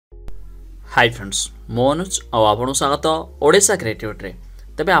Hi friends मो अनुज आपन स्वागत ओडिशा क्रिएटिविटी।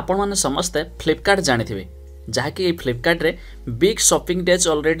 तेबे आपण माने समस्ते फ्लिपकार्ट जानिथिबे जहाँकि फ्लिपकार्ट रे बिग शॉपिंग डेज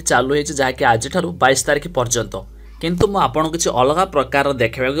ऑलरेडी चालू होइछ जहाँकि आज ठारू 22 तारिख पर्यंत। किंतु मु आपन किछि अलगा प्रकार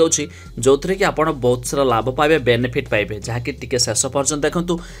देखबा जाउछि जोथरे कि आपण बहुत सारा लाभ पाइबे बेनिफिट पाइबे जहाँकि टिके शेष पर्यंत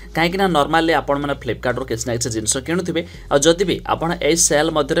देखंतु काहेकि ना नॉर्मली आपण माने फ्लिपकार्ट रो किछि ना किछि जिंस किनुथिबे आ जदि भी आपण ए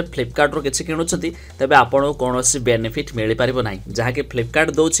सेल मध्ये फ्लिपकार्ट रो किछि किनुछंती तबे आपण कोनोसी बेनिफिट मिलि पारिबो नाही जहाँकि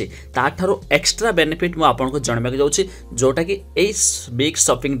फ्लिपकार्ट दउछि ता ठारू एक्स्ट्रा बेनिफिट मु आपण को जणबा जाउछि जोटा कि ए बिग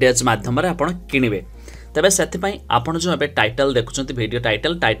शॉपिंग डेज माध्यम रे आपण किनिबे। तेबे सेथिपाई आपण जो एबे टाइटल देखुछंती वीडियो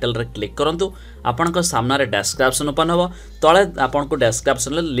टाइटल रे क्लिक करंतु आपण को सामना रे डिस्क्रिप्शन ओपन होबो तळे आपण को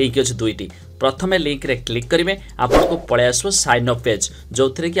डिस्क्रिप्शन ले लिंक अछि दुईटी। प्रथमे लिंक रे क्लिक करिवे आपण को पळे आसबो साइन अप पेज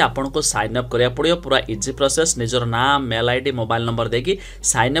जोथरे कि आपण को साइन अप करिया पड़ियो पूरा इजी प्रोसेस निजर नाम mail ID mobile number देकी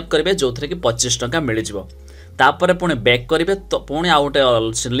sign up करिवे जोथरे कि 25 टका मिलि जिवो। तापर पुणी बैक करेंगे तो पुणी आउ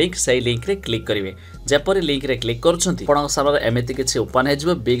गोटे लिंक से लिंक रे क्लिक करेंगे जेपरी लिंक रे क्लिक करुँच सामने एमती किसी ओपन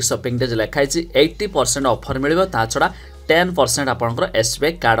हो बिग शॉपिंग डेज लिखाई 80% ऑफर मिल ता छड़ा 10% आपंकर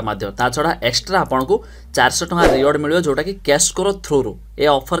एसबीआई कार्ड माध्यम ता छड़ा एक्स्ट्रा आपन को 400 टका रिवार्ड मिल जोटा कि कैशकरो थ्रू रू ए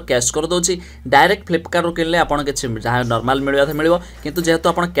ऑफर कैशकरो दौर डायरेक्ट फ्लिपकार्ट रू किनले आपन किछि जहाँ नॉर्मल मिलवा था मिल किंतु जेहेतु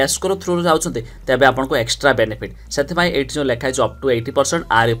आपन कैशकरो थ्रू रू जाउछंती तबे आपन को एक्स्ट्रा बेनिफिट सेथिपाई एठी जो लिखाई अप टू 80%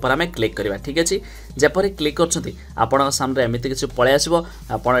 आर ऊपर आमे क्लिक करबा। ठीक अछि जेपरी क्लिक करछंती आपन सामने एमिति किछि पळे आसीबो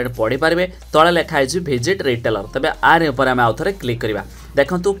आपन एठी पढि पारबे तळे लिखाई छि विजिट रिटेलर तबे आर ऊपर आमे आउथरे क्लिक करबा।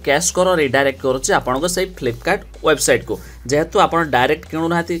 देखंतु कैशकरो रिडायरेक्ट करूछि आपन को सही फ्लिपकार्ट वेबसाइट को जेहेतु आपन डायरेक्ट किणु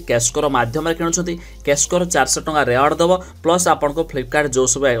नाथि कैशकरो माध्यम रे किणुछंती कैशकरो 400 टका रिवार्ड दबो प्लस आपन को फ्लिपकार्ट जो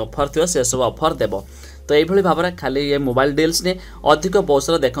सब ऑफर थियो से सब ऑफर देबो। तो एई भली भाबरे खाली ये मोबाइल डील्स ने अधिक बहुत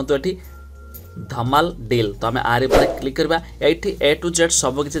सारा देखंतु एठी धमाल डील तो आम आर पर क्लिक करबा एठी ए टू जेड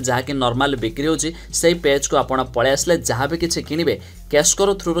सब किछि जहाँ कि नॉर्मल बिक्री होछि सेही पेज को आपण पळे आसले जहाँ भी किछि किनिबे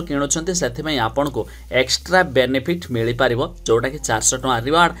कैशकरो थ्रू रो किणुछंती सेथिमै आपण को एक्स्ट्रा बेनिफिट मिलि पारिबो जोटा कि 400 टका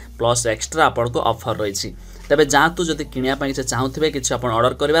रिवार्ड प्लस एक्स्ट्रा आपण को ऑफर रहिछि। तबे जातु जदि किनिया पई से चाहुथिबे किछि आपण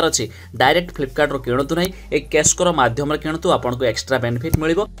ऑर्डर करिवार अछि डायरेक्ट फ्लिपकार्ट रो किणतु नै ए कैशकरो माध्यम रे किणतु आपण को एक्स्ट्रा बेनिफिट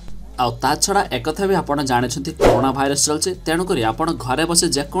मिलिबो। आउ ता छड़ा एक कथा भी आपण जानिछंती कोरोना वायरस चलছে तेणु करी आपण घरे बसे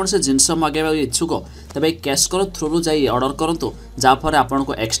जे कोन से जिंस मगेबा इच्छुक तबे कैशकरो थ्रू रू जाई ऑर्डर करंतु जा फरे आपण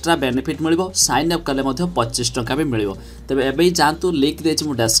को एक्स्ट्रा बेनिफिट मिलिबो साइन अप कले मध्ये 25 टका भी मिलिबो। तबे एबे जानतु लिंक देछि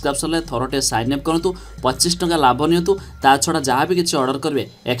मु डिस्क्रिप्शन ले थरोटे साइन अप करंतु 25 टका लाभ नियंतु ता छड़ा जहाँ भी किछि ऑर्डर करबे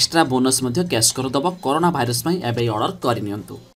एक्स्ट्रा बोनस मध्ये कैशकरो दबो कोरोना वायरस पई एबे ऑर्डर करि नियंतु।